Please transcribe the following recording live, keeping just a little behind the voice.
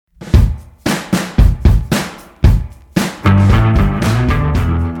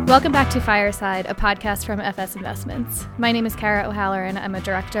Welcome back to Fireside, a podcast from FS Investments. My name is Kara O'Halloran. I'm a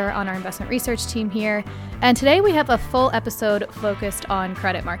director on our investment research team here. And today we have a full episode focused on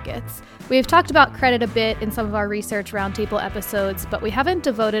credit markets. We've talked about credit a bit in some of our research roundtable episodes, but we haven't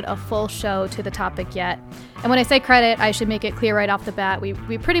devoted a full show to the topic yet. And when I say credit, I should make it clear right off the bat, we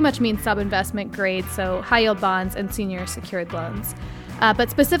pretty much mean sub-investment grade, so high-yield bonds and senior secured loans.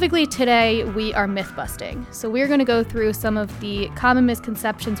 But specifically today, we are myth busting. So we're going to go through some of the common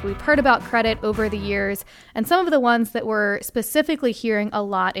misconceptions we've heard about credit over the years and some of the ones that we're specifically hearing a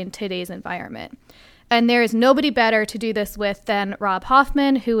lot in today's environment. And there is nobody better to do this with than Rob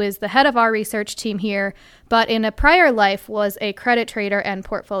Hoffman, who is the head of our research team here, but in a prior life was a credit trader and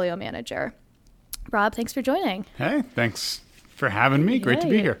portfolio manager. Rob, thanks for joining. Hey, thanks for having me. Great to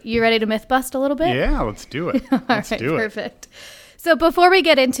be here. You ready to myth bust a little bit? Yeah, let's do it. Let's do it. Perfect. So before we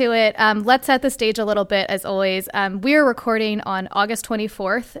get into it, let's set the stage a little bit, as always. We're recording on August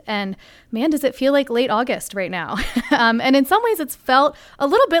 24th, and man, does it feel like late August right now. And in some ways, it's felt a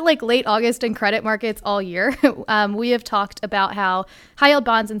little bit like late August in credit markets all year. We have talked about how high-yield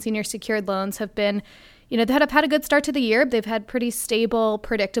bonds and senior secured loans have been, they have had a good start to the year. They've had pretty stable,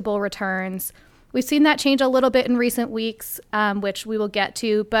 predictable returns. We've seen that change a little bit in recent weeks, which we will get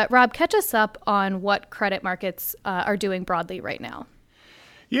to. But Rob, catch us up on what credit markets are doing broadly right now.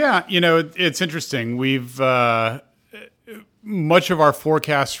 Yeah, it's interesting. We've much of our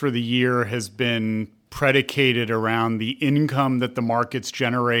forecast for the year has been predicated around the income that the markets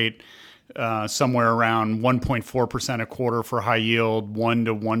generate, somewhere around 1.4% a quarter for high yield, 1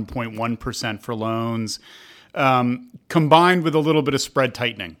 to 1.1% for loans, combined with a little bit of spread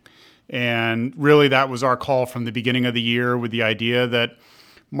tightening. And really, that was our call from the beginning of the year, with the idea that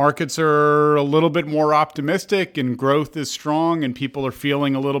markets are a little bit more optimistic and growth is strong and people are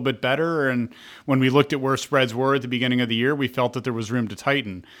feeling a little bit better. And when we looked at where spreads were at the beginning of the year, we felt that there was room to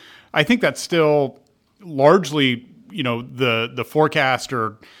tighten. I think that's still largely, the forecast,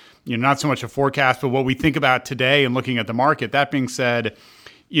 or not so much a forecast, but what we think about today and looking at the market. That being said,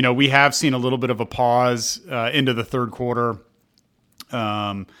 we have seen a little bit of a pause into the third quarter.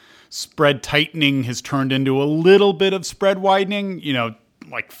 Spread tightening has turned into a little bit of spread widening,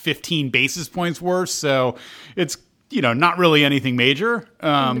 like 15 basis points worse. So it's, not really anything major.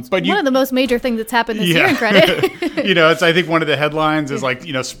 But one of the most major things that's happened this year in credit. It's, I think one of the headlines is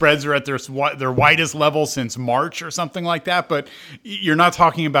spreads are at their widest level since March or something like that. But you're not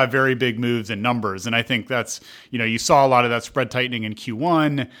talking about very big moves in numbers. And I think that's, you saw a lot of that spread tightening in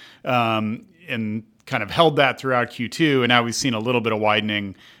Q1 and kind of held that throughout Q2, and now we've seen a little bit of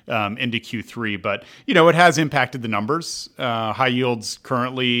widening into Q3. But, it has impacted the numbers. High yields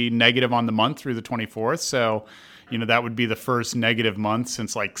currently negative on the month through the 24th. So, that would be the first negative month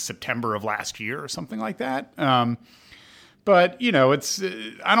since September of last year or something like that. But, it's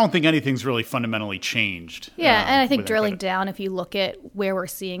I don't think anything's really fundamentally changed. Yeah, and I think drilling down, if you look at where we're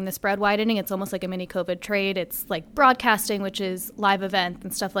seeing the spread widening, it's almost like a mini COVID trade. It's like broadcasting, which is live events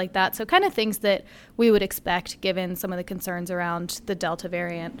and stuff like that. So kind of things that we would expect given some of the concerns around the Delta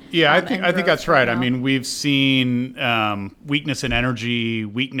variant. Yeah, I think that's right. I mean, we've seen weakness in energy,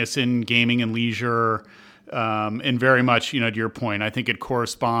 weakness in gaming and leisure, and very much, to your point, I think it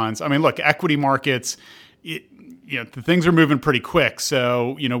corresponds. I mean, look, equity markets, the things are moving pretty quick.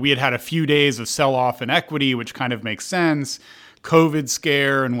 So, we had a few days of sell-off in equity, which kind of makes sense. COVID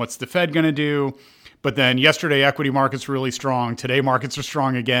scare and what's the Fed going to do? But then yesterday, equity markets were really strong. Today, markets are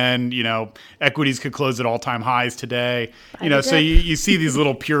strong again. Equities could close at all-time highs today. So you see these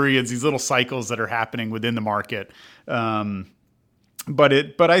little periods, these little cycles that are happening within the market. But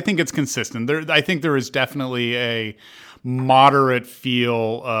I think it's consistent. I think there is definitely a moderate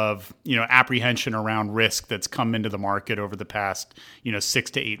feel of, apprehension around risk that's come into the market over the past,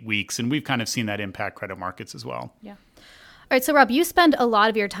 6 to 8 weeks. And we've kind of seen that impact credit markets as well. Yeah. All right. So, Rob, you spend a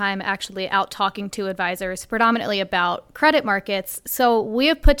lot of your time actually out talking to advisors, predominantly about credit markets. So we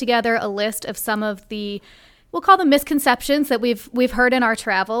have put together a list of some of the, we'll call them misconceptions that we've heard in our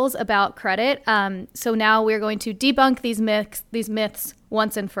travels about credit. So now we're going to debunk these myths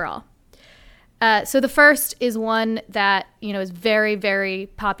once and for all. So the first is one that, is very, very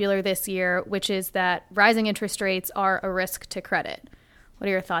popular this year, which is that rising interest rates are a risk to credit. What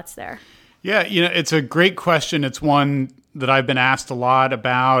are your thoughts there? Yeah, it's a great question. It's one that I've been asked a lot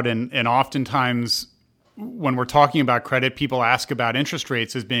about. And oftentimes when we're talking about credit, people ask about interest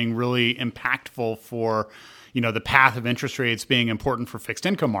rates as being really impactful for, the path of interest rates being important for fixed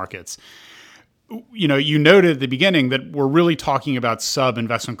income markets. You noted at the beginning that we're really talking about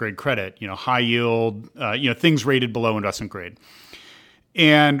sub-investment grade credit, high yield, things rated below investment grade.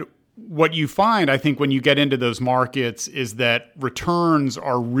 And what you find, I think, when you get into those markets is that returns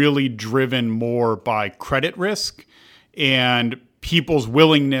are really driven more by credit risk and people's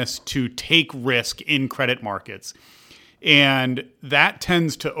willingness to take risk in credit markets. And that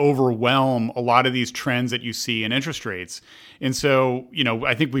tends to overwhelm a lot of these trends that you see in interest rates. And so,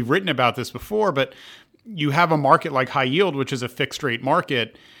 I think we've written about this before, but you have a market like high yield, which is a fixed rate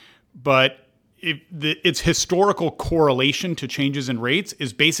market, but its historical correlation to changes in rates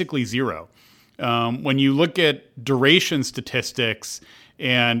is basically zero. When you look at duration statistics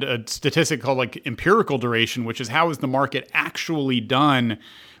and a statistic called like empirical duration, which is how is the market actually done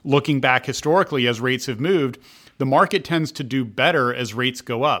looking back historically as rates have moved, the market tends to do better as rates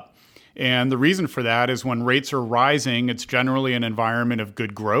go up. And the reason for that is when rates are rising, it's generally an environment of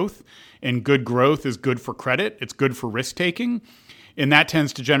good growth. And good growth is good for credit. It's good for risk taking. And that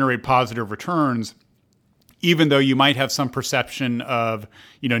tends to generate positive returns, even though you might have some perception of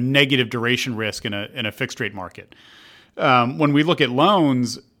negative duration risk in a fixed rate market. When we look at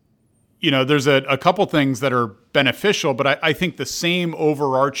loans, there's a couple things that are beneficial, but I think the same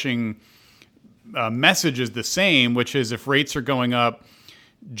overarching message is the same, which is if rates are going up,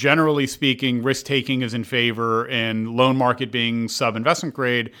 generally speaking, risk taking is in favor, and loan market being sub-investment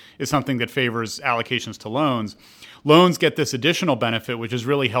grade is something that favors allocations to loans. Loans get this additional benefit, which has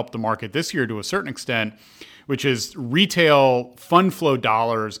really helped the market this year to a certain extent, which is retail fund flow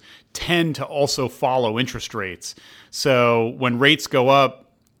dollars tend to also follow interest rates. So when rates go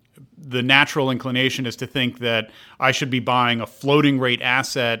up, the natural inclination is to think that I should be buying a floating rate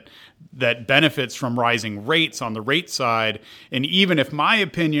asset that benefits from rising rates on the rate side. And even if my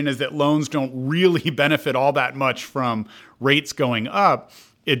opinion is that loans don't really benefit all that much from rates going up,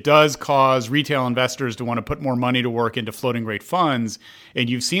 it does cause retail investors to want to put more money to work into floating rate funds. And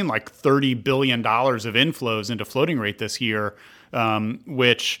you've seen like $30 billion of inflows into floating rate this year,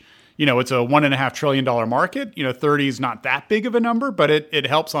 which, it's a $1.5 trillion market. 30 is not that big of a number, but it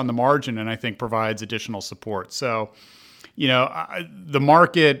helps on the margin and I think provides additional support. So, the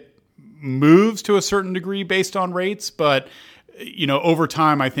market moves to a certain degree based on rates, but over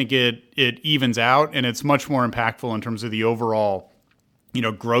time, I think it evens out and it's much more impactful in terms of the overall,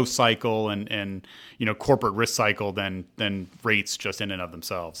 growth cycle and corporate risk cycle than rates just in and of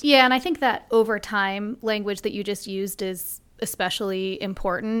themselves. Yeah, and I think that over time language that you just used is especially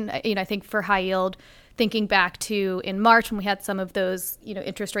important. I think for high yield, thinking back to in March when we had some of those,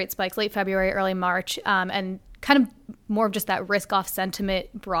 interest rate spikes, late February, early March, and kind of more of just that risk-off sentiment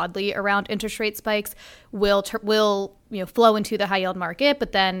broadly around interest rate spikes will flow into the high-yield market.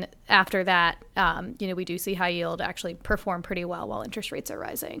 But then after that, we do see high-yield actually perform pretty well while interest rates are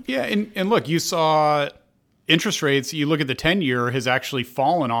rising. Yeah, and look, you saw interest rates, you look at the 10-year, has actually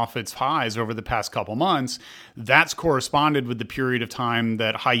fallen off its highs over the past couple months. That's corresponded with the period of time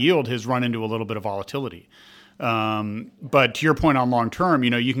that high-yield has run into a little bit of volatility. But to your point on long-term,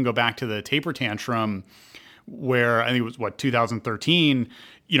 you can go back to the taper tantrum where I think it was 2013,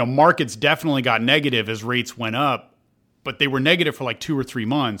 markets definitely got negative as rates went up, but they were negative for like 2 or 3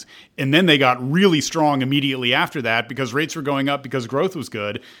 months. And then they got really strong immediately after that because rates were going up because growth was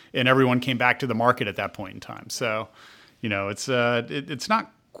good and everyone came back to the market at that point in time. So, it's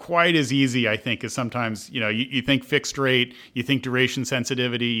not quite as easy, I think, as sometimes, you think fixed rate, you think duration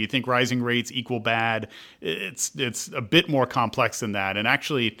sensitivity, you think rising rates equal bad. It's a bit more complex than that and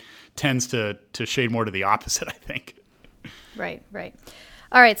actually tends to shade more to the opposite, I think. Right.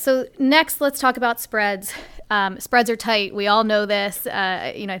 All right. So next, let's talk about spreads. Spreads are tight. We all know this.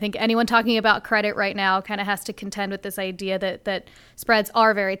 I think anyone talking about credit right now kind of has to contend with this idea that spreads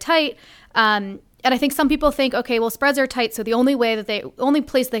are very tight. And I think some people think, okay, well, spreads are tight, so the only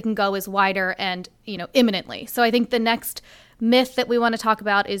place they can go is wider and, imminently. So I think the next myth that we want to talk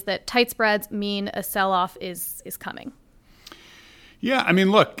about is that tight spreads mean a sell-off is coming. Yeah, I mean,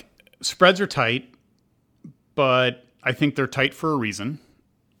 look, spreads are tight, but I think they're tight for a reason.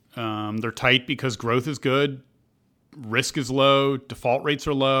 They're tight because growth is good, risk is low, default rates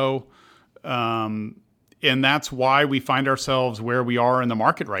are low, and that's why we find ourselves where we are in the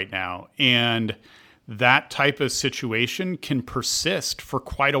market right now. And that type of situation can persist for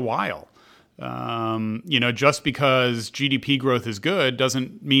quite a while. Just because GDP growth is good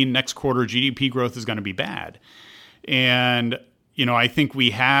doesn't mean next quarter GDP growth is going to be bad. And I think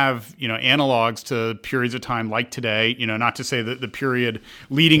we have, analogs to periods of time like today, not to say that the period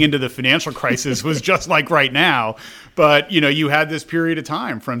leading into the financial crisis was just like right now, but, you had this period of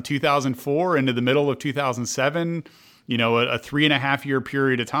time from 2004 into the middle of 2007, a 3.5 year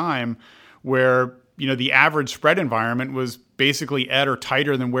period of time where, the average spread environment was basically at or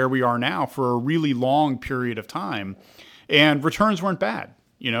tighter than where we are now for a really long period of time. And returns weren't bad.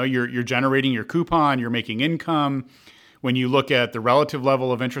 You're generating your coupon, you're making income. When you look at the relative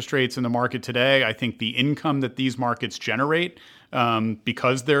level of interest rates in the market today, I think the income that these markets generate,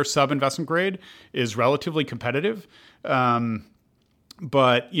 because they're sub-investment grade, is relatively competitive.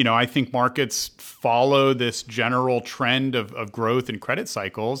 But, I think markets follow this general trend of growth and credit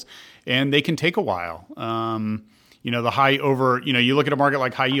cycles, and they can take a while. You look at a market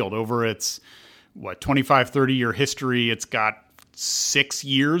like high yield over its 25, 30-year history, it's got 6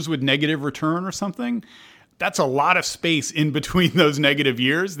 years with negative return or something. That's a lot of space in between those negative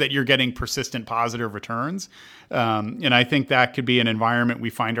years that you're getting persistent positive returns. And I think that could be an environment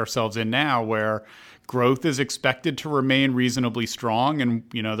we find ourselves in now where growth is expected to remain reasonably strong. And,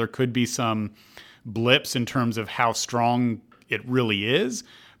 there could be some blips in terms of how strong it really is.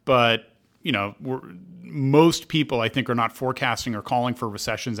 But, most people, I think, are not forecasting or calling for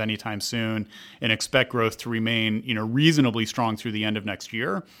recessions anytime soon and expect growth to remain, reasonably strong through the end of next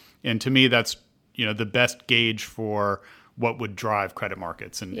year. And to me, that's the best gauge for what would drive credit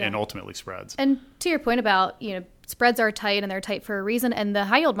markets and ultimately spreads. And to your point about, spreads are tight and they're tight for a reason. And the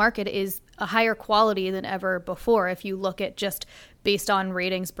high yield market is a higher quality than ever before. If you look at just based on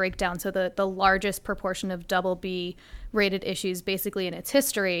ratings breakdown, so the largest proportion of BB rated issues basically in its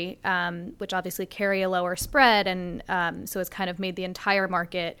history, which obviously carry a lower spread. And so it's kind of made the entire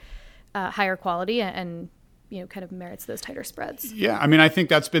market higher quality and kind of merits those tighter spreads. Yeah, I think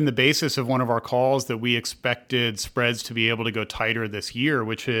that's been the basis of one of our calls, that we expected spreads to be able to go tighter this year,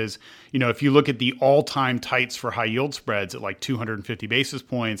 which is, if you look at the all-time tights for high yield spreads at like 250 basis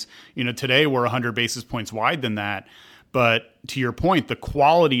points, today we're 100 basis points wide than that. But to your point, the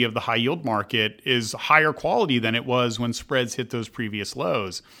quality of the high yield market is higher quality than it was when spreads hit those previous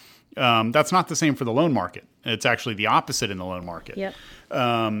lows. That's not the same for the loan market. It's actually the opposite in the loan market. Yep.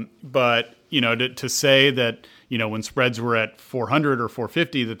 But, to say that, when spreads were at 400 or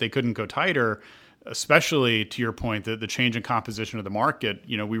 450, that they couldn't go tighter, especially to your point, the change in composition of the market,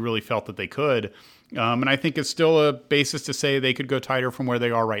 we really felt that they could. And I think it's still a basis to say they could go tighter from where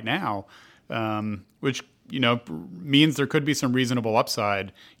they are right now, which, means there could be some reasonable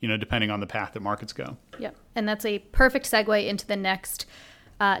upside, depending on the path that markets go. Yep. And that's a perfect segue into the next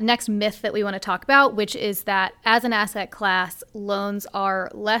myth that we want to talk about, which is that as an asset class, loans are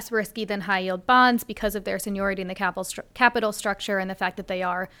less risky than high yield bonds because of their seniority in the capital structure and the fact that they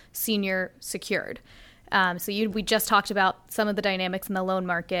are senior secured. We just talked about some of the dynamics in the loan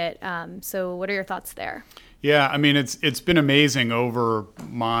market. So what are your thoughts there? Yeah, it's been amazing over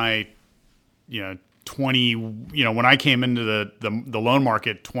my, 20, when I came into the loan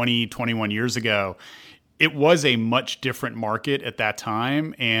market 21 years ago, it was a much different market at that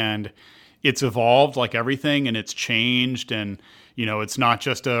time, and it's evolved like everything, and it's changed. And, it's not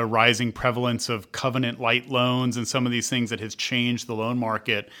just a rising prevalence of covenant light loans and some of these things that has changed the loan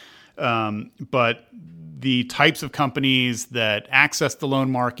market. But the types of companies that access the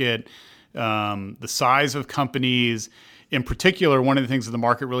loan market, the size of companies, in particular, one of the things that the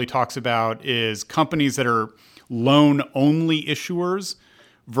market really talks about is companies that are loan-only issuers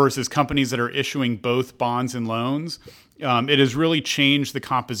versus companies that are issuing both bonds and loans. It has really changed the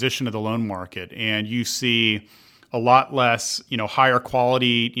composition of the loan market. And you see a lot less, higher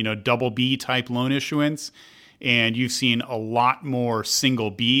quality, BB type loan issuance. And you've seen a lot more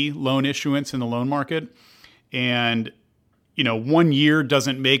single B loan issuance in the loan market. And, 1 year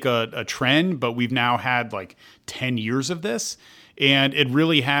doesn't make a trend, but we've now had like 10 years of this. And it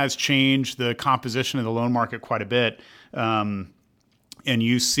really has changed the composition of the loan market quite a bit. And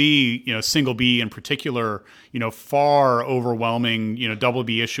you see, single B in particular, far overwhelming,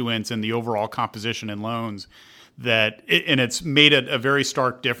 BB issuance and the overall composition in loans and it's made a very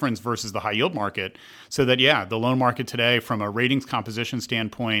stark difference versus the high yield market. So that, the loan market today from a ratings composition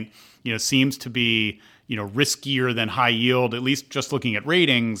standpoint, seems to be, riskier than high yield, at least just looking at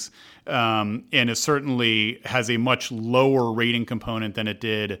ratings. And it certainly has a much lower rating component than it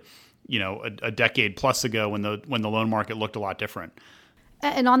did, a decade plus ago when the loan market looked a lot different.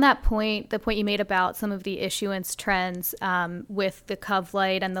 And on that point, the point you made about some of the issuance trends with the Cov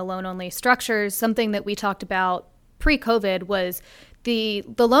Light and the loan-only structures, something that we talked about pre-COVID was the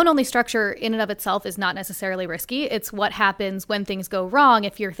loan-only structure in and of itself is not necessarily risky. It's what happens when things go wrong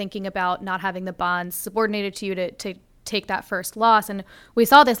if you're thinking about not having the bonds subordinated to you to take that first loss. And we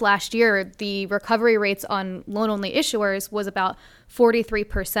saw this last year. The recovery rates on loan-only issuers was about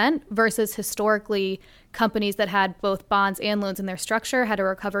 43% versus historically companies that had both bonds and loans in their structure had a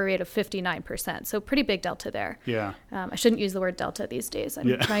recovery rate of 59%. So pretty big delta there. Yeah. I shouldn't use the word delta these days.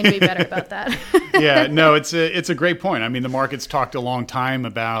 I'm trying to be better about that. Yeah, no, it's a great point. The market's talked a long time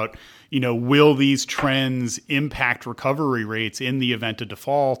about, will these trends impact recovery rates in the event of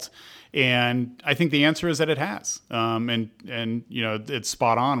default? And I think the answer is that it has. And it's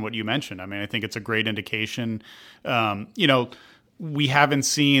spot on what you mentioned. I mean, I think it's a great indication. We haven't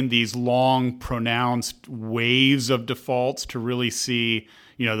seen these long, pronounced waves of defaults to really see,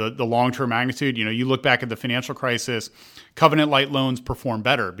 the long-term magnitude. You look back at the financial crisis, covenant-light loans performed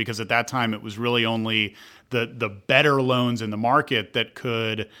better because at that time it was really only the better loans in the market that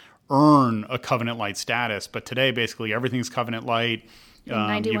could earn a covenant-light status. But today, basically, everything's covenant-light.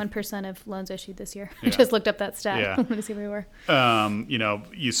 91% of loans issued this year. Yeah. I just looked up that stat. Yeah. I wanted to see where we were.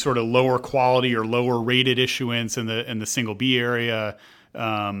 You sort of lower quality or lower rated issuance in the single B area.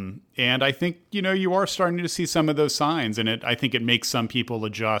 And I think, you are starting to see some of those signs. And I think it makes some people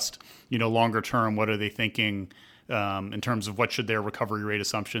adjust, longer term. What are they thinking in terms of what should their recovery rate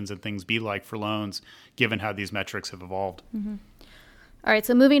assumptions and things be like for loans, given how these metrics have evolved? Mm-hmm. All right,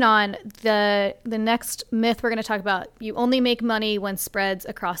 so moving on, the next myth we're going to talk about, you only make money when spreads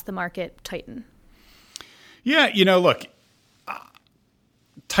across the market tighten. Yeah, look,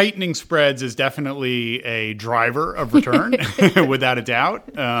 tightening spreads is definitely a driver of return, without a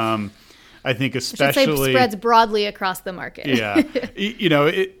doubt. I think especially... I should say spreads broadly across the market. Yeah.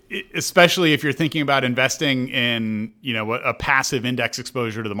 Especially if you're thinking about investing in, a passive index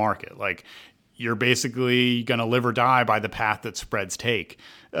exposure to the market. Like, you're basically going to live or die by the path that spreads take.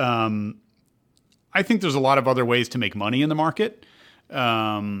 I think there's a lot of other ways to make money in the market.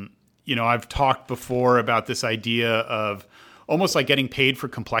 I've talked before about this idea of almost like getting paid for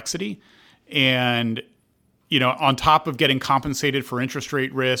complexity. And, on top of getting compensated for interest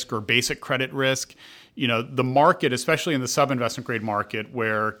rate risk or basic credit risk, the market, especially in the sub-investment grade market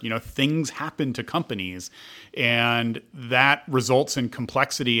where, things happen to companies and that results in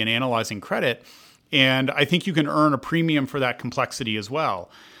complexity in analyzing credit. And I think you can earn a premium for that complexity as well.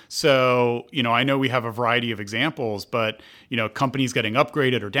 So, I know we have a variety of examples, but, companies getting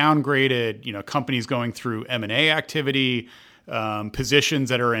upgraded or downgraded, companies going through M&A activity, positions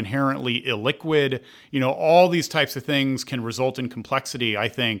that are inherently illiquid, all these types of things can result in complexity, I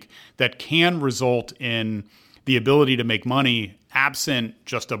think, that can result in the ability to make money absent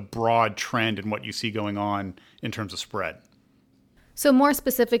just a broad trend in what you see going on in terms of spread. So more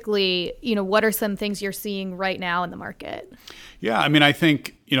specifically, what are some things you're seeing right now in the market? Yeah, I mean, I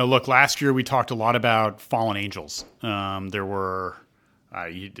think, look, last year we talked a lot about fallen angels. There were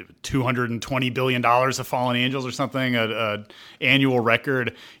 $220 billion of fallen angels or something, an annual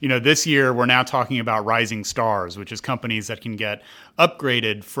record. This year we're now talking about rising stars, which is companies that can get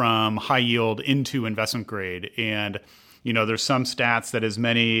upgraded from high yield into investment grade. And, there's some stats that as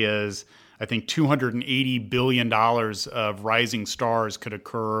many as, I think, $280 billion of rising stars could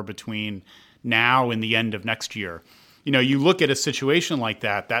occur between now and the end of next year. You look at a situation like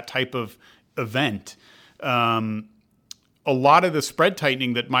that type of event, a lot of the spread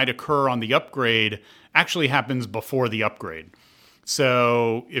tightening that might occur on the upgrade actually happens before the upgrade.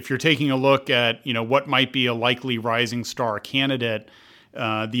 So if you're taking a look at, what might be a likely rising star candidate,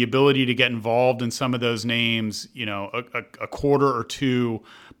 the ability to get involved in some of those names, a quarter or two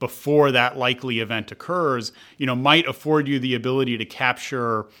before that likely event occurs, might afford you the ability to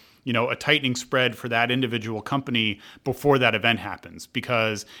capture, a tightening spread for that individual company before that event happens.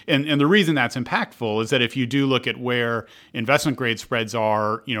 Because, and the reason that's impactful is that if you do look at where investment grade spreads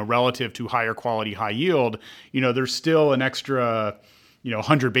are, relative to higher quality, high yield, there's still an extra,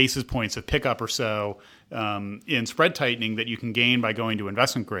 100 basis points of pickup or so in spread tightening that you can gain by going to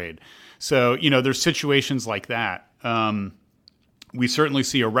investment grade. So, there's situations like that. We certainly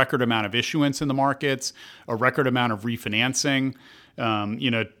see a record amount of issuance in the markets, a record amount of refinancing.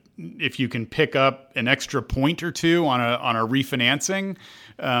 If you can pick up an extra point or two on a refinancing,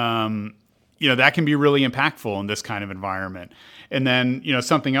 that can be really impactful in this kind of environment. And then,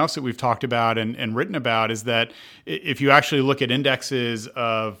 something else that we've talked about and written about is that if you actually look at indexes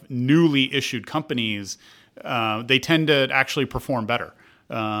of newly issued companies, they tend to actually perform better.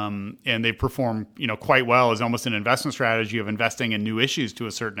 And they perform, quite well as almost an investment strategy of investing in new issues to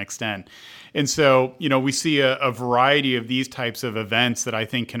a certain extent. And so, we see a variety of these types of events that I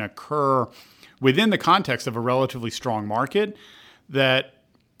think can occur within the context of a relatively strong market that,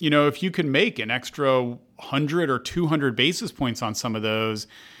 if you can make an extra 100 or 200 basis points on some of those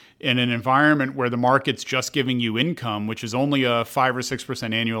in an environment where the market's just giving you income, which is only a 5 or 6%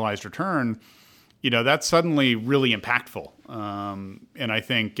 annualized return, that's suddenly really impactful. And I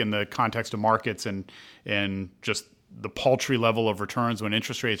think in the context of markets and just the paltry level of returns when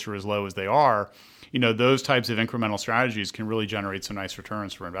interest rates are as low as they are, those types of incremental strategies can really generate some nice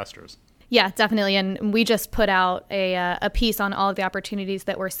returns for investors. Yeah, definitely. And we just put out a piece on all of the opportunities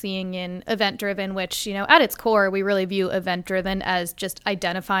that we're seeing in event-driven, which, at its core, we really view event-driven as just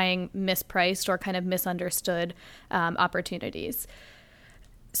identifying mispriced or kind of misunderstood opportunities.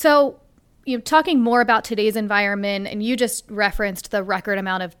 So, talking more about today's environment, and you just referenced the record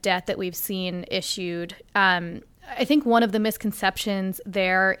amount of debt that we've seen issued. I think one of the misconceptions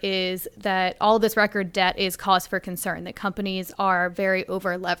there is that all of this record debt is cause for concern, that companies are very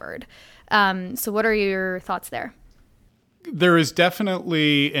over-levered. So what are your thoughts there? There is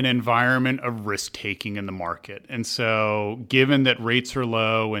definitely an environment of risk-taking in the market. And so given that rates are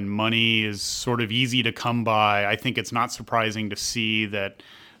low and money is sort of easy to come by, I think it's not surprising to see that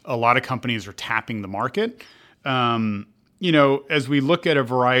a lot of companies are tapping the market. As we look at a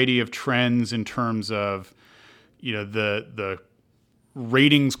variety of trends in terms of the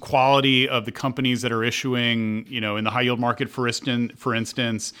ratings quality of the companies that are issuing, in the high yield market, for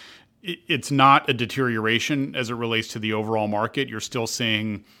instance, it's not a deterioration as it relates to the overall market. You're still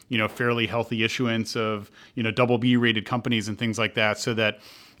seeing, fairly healthy issuance of, double B rated companies and things like that. So that,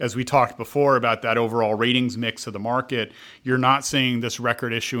 as we talked before about that overall ratings mix of the market, you're not seeing this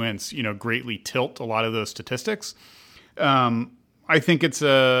record issuance, greatly tilt a lot of those statistics. I think it's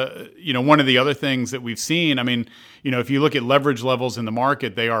one of the other things that we've seen. I mean, if you look at leverage levels in the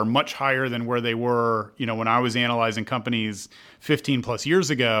market, they are much higher than where they were, when I was analyzing companies 15 plus years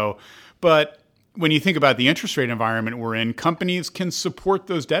ago. But when you think about the interest rate environment we're in, companies can support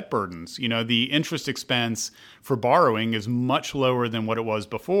those debt burdens. The interest expense for borrowing is much lower than what it was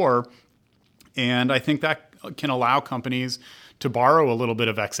before. And I think that can allow companies to borrow a little bit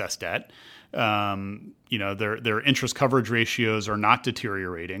of excess debt. Their interest coverage ratios are not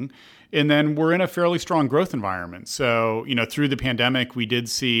deteriorating. And then we're in a fairly strong growth environment. So, through the pandemic, we did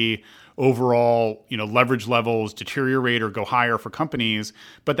see overall, leverage levels deteriorate or go higher for companies.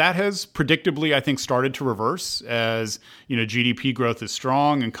 But that has predictably, I think, started to reverse as, GDP growth is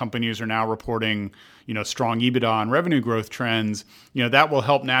strong and companies are now reporting, strong EBITDA and revenue growth trends. That will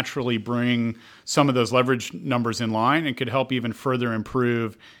help naturally bring some of those leverage numbers in line and could help even further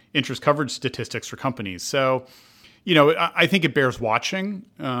improve interest coverage statistics for companies. So, I think it bears watching.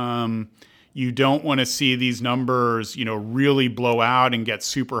 You don't want to see these numbers, really blow out and get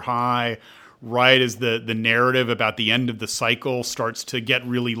super high right as the narrative about the end of the cycle starts to get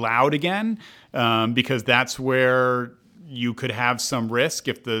really loud again, because that's where you could have some risk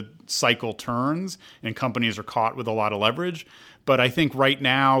if the cycle turns and companies are caught with a lot of leverage. But I think right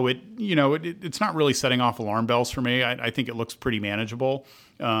now it's not really setting off alarm bells for me. I think it looks pretty manageable.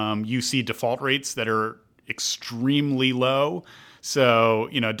 You see default rates that are extremely low. So,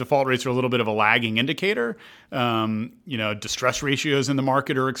 default rates are a little bit of a lagging indicator. Distress ratios in the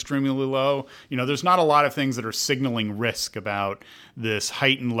market are extremely low. There's not a lot of things that are signaling risk about this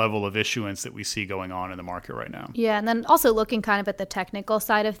heightened level of issuance that we see going on in the market right now. Yeah, and then also looking kind of at the technical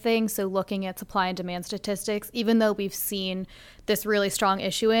side of things, so looking at supply and demand statistics, even though we've seen this really strong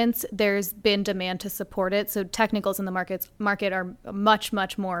issuance, there's been demand to support it. So technicals in the market are much,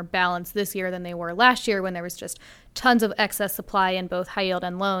 much more balanced this year than they were last year when there was just tons of excess supply in both high yield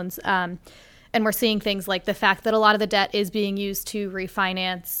and loans. And we're seeing things like the fact that a lot of the debt is being used to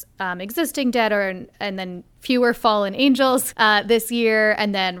refinance existing debt, and then fewer fallen angels this year,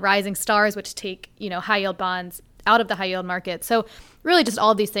 and then rising stars, which take high yield bonds out of the high yield market. So really just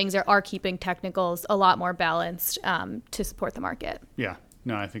all of these things are keeping technicals a lot more balanced to support the market. Yeah,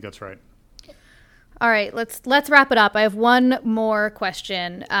 no, I think that's right. All right, let's wrap it up. I have one more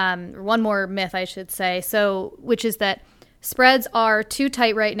question, one more myth, I should say. So, which is that spreads are too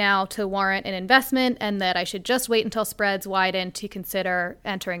tight right now to warrant an investment, and that I should just wait until spreads widen to consider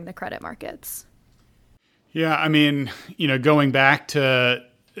entering the credit markets. Yeah, I mean, going back to,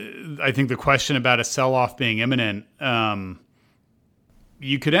 I think the question about a sell-off being imminent,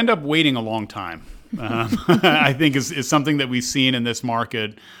 you could end up waiting a long time. I think is something that we've seen in this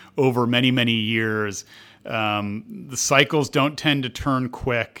market over many, many years. The cycles don't tend to turn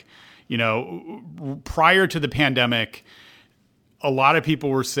quick. Prior to the pandemic, a lot of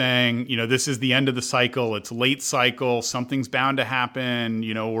people were saying, this is the end of the cycle. It's late cycle. Something's bound to happen.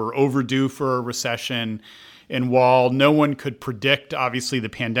 We're overdue for a recession. And while no one could predict, obviously, the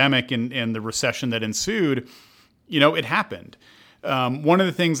pandemic and the recession that ensued, it happened. One of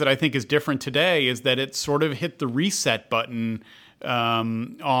the things that I think is different today is that it sort of hit the reset button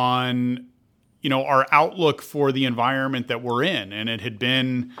on our outlook for the environment that we're in. And it had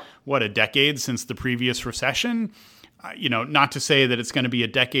been, a decade since the previous recession. Not to say that it's going to be a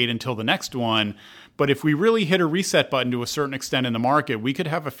decade until the next one, but if we really hit a reset button to a certain extent in the market, we could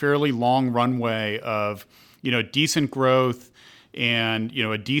have a fairly long runway of, decent growth, and, you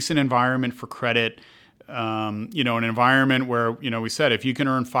know, a decent environment for credit, you know, an environment where, you know, we said if you can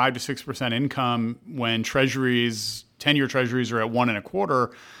earn 5 to 6% income when treasuries, 10-year treasuries are at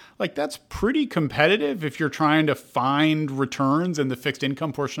 1.25%, like that's pretty competitive if you're trying to find returns in the fixed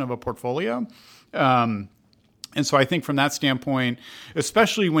income portion of a portfolio. And so I think from that standpoint,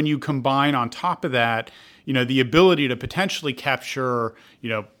 especially when you combine on top of that, you know, the ability to potentially capture, you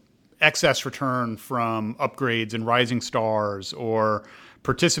know, excess return from upgrades and rising stars or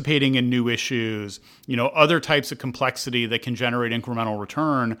participating in new issues, you know, other types of complexity that can generate incremental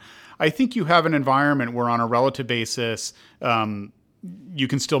return, I think you have an environment where on a relative basis, you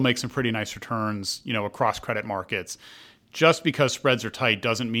can still make some pretty nice returns, you know, across credit markets. Just because spreads are tight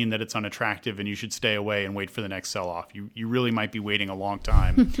doesn't mean that it's unattractive and you should stay away and wait for the next sell-off. You really might be waiting a long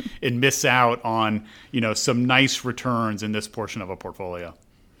time and miss out on, you know, some nice returns in this portion of a portfolio.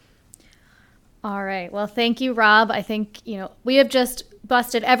 All right. Well, thank you, Rob. I think, you know, we have just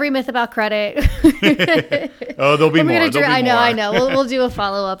busted every myth about credit. Oh, there'll be more. I know. We'll do a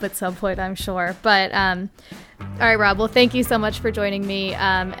follow-up at some point, I'm sure. But all right, Rob. Well, thank you so much for joining me.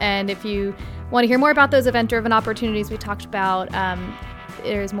 And if you want to hear more about those event-driven opportunities we talked about,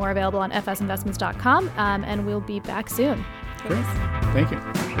 there's more available on fsinvestments.com, and we'll be back soon. Great. Thank you.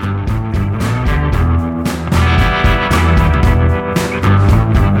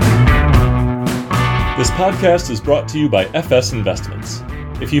 This podcast is brought to you by FS Investments.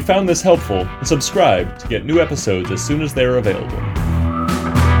 If you found this helpful, subscribe to get new episodes as soon as they are available.